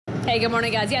Hey, good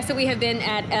morning, guys. Yeah, so we have been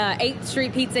at 8th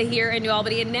Street Pizza here in New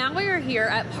Albany, and now we are here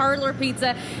at Parlor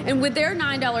Pizza. And with their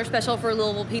 $9 special for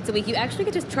Louisville Pizza Week, you actually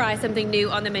get to try something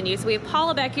new on the menu. So we have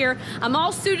Paula back here. I'm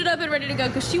all suited up and ready to go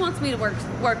because she wants me to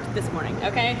work this morning,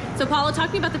 okay? So Paula, talk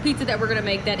to me about the pizza that we're going to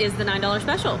make that is the $9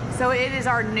 special. So it is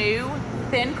our new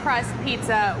thin crust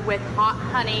pizza with hot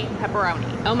honey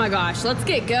pepperoni. Oh my gosh, let's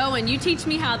get going. You teach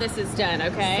me how this is done,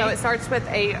 okay? So it starts with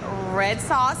a red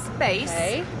sauce base.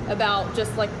 Okay, about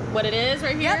just like what it is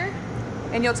right here? Yep.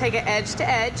 And you'll take it edge to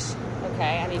edge.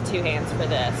 Okay, I need 2 hands for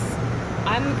this.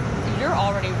 You're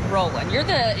already rolling. You're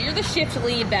the shift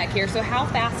lead back here, so how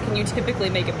fast can you typically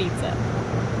make a pizza?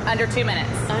 Under 2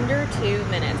 minutes. Under 2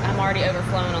 minutes. I'm already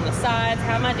overflowing on the sides.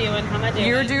 How am I doing?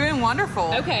 You're doing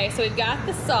wonderful. Okay, so we've got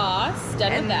the sauce,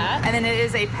 done with that. And then it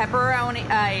is a pepperoni,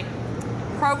 a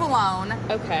provolone.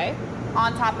 Okay.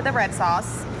 On top of the red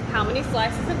sauce. How many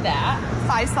slices of that?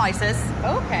 5 slices.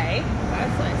 Okay,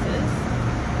 5 slices.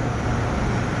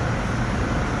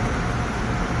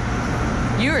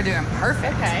 You are doing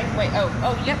perfect. Okay, wait,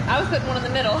 oh, yep, I was putting one in the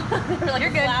middle. Like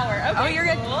you're good. Flour. Okay, oh, you're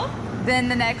cool. Good. Then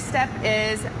the next step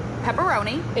is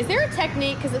pepperoni. Is there a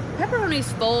technique? Because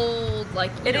pepperonis fold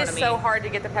like, It is so hard to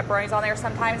get the pepperonis on there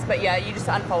sometimes, but yeah, you just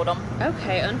unfold them.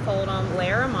 Okay, unfold them,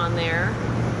 layer them on there.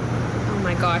 Oh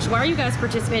my gosh, why are you guys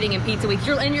participating in Pizza Week?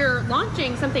 You're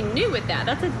launching something new with that.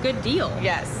 That's a good deal.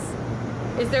 Yes.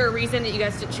 Is there a reason that you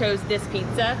guys chose this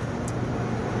pizza?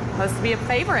 Supposed to be a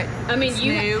favorite. I mean,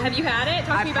 have you had it?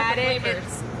 Talk to me about the flavors.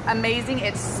 It's amazing.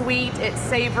 It's sweet. It's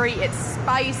savory. It's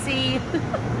spicy.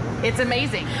 It's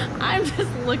amazing. I'm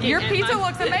just looking Your at pizza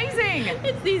looks amazing.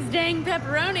 It's these dang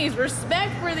pepperonis.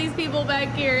 Respect for these people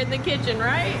back here in the kitchen,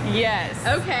 right? Yes.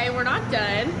 Okay, we're not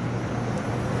done.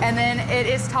 And then it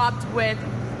is topped with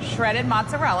shredded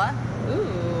mozzarella.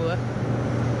 Ooh.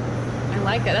 I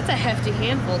like that. That's a hefty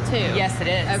handful, too. Yes, it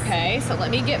is. Okay, so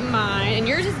let me get mine. And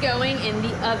yours is going in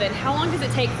the oven. How long does it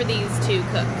take for these to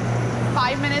cook?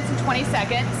 5 minutes and 20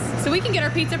 seconds. So we can get our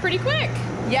pizza pretty quick.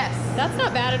 Yes. That's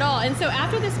not bad at all. And so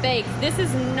after this bakes, this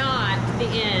is not the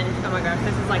end. Oh my gosh,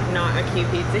 this is like not a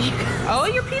cute pizza. Oh,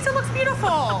 your pizza looks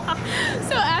beautiful.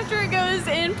 So after it goes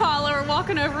in, Paula, we're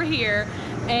walking over here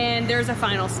and there's a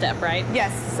final step, right?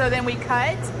 Yes. So then we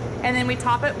cut and then we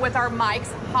top it with our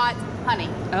Mike's hot honey.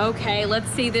 Okay, let's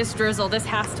see this drizzle. This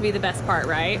has to be the best part,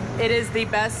 right? It is the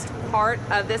best part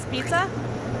of this pizza.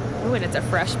 Oh, and it's a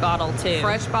fresh bottle, too.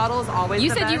 Fresh bottle is always the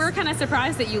best. You said you were kind of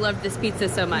surprised that you loved this pizza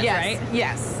so much, right?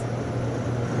 Yes.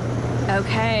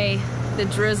 Okay, the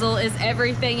drizzle is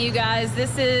everything, you guys.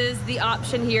 This is the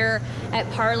option here at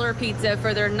Parlor Pizza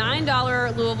for their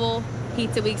 $9 Louisville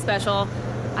Pizza Week special.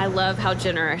 I love how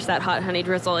generous that hot honey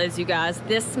drizzle is, you guys.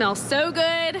 This smells so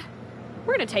good.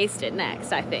 We're gonna taste it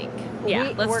next, I think.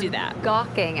 Yeah, let's do that.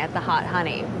 Gawking at the hot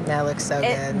honey. That looks so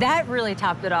good. That really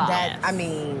topped it off. I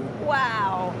mean,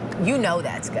 wow. you know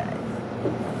that's good.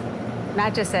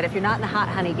 Not just that, if you're not in the hot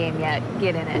honey game yet,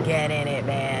 get in it. Get in it,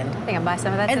 man. I think I'll buy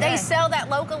some of that And today. they sell that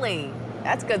locally.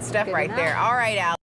 That's good stuff Good right enough. there. All right, Al.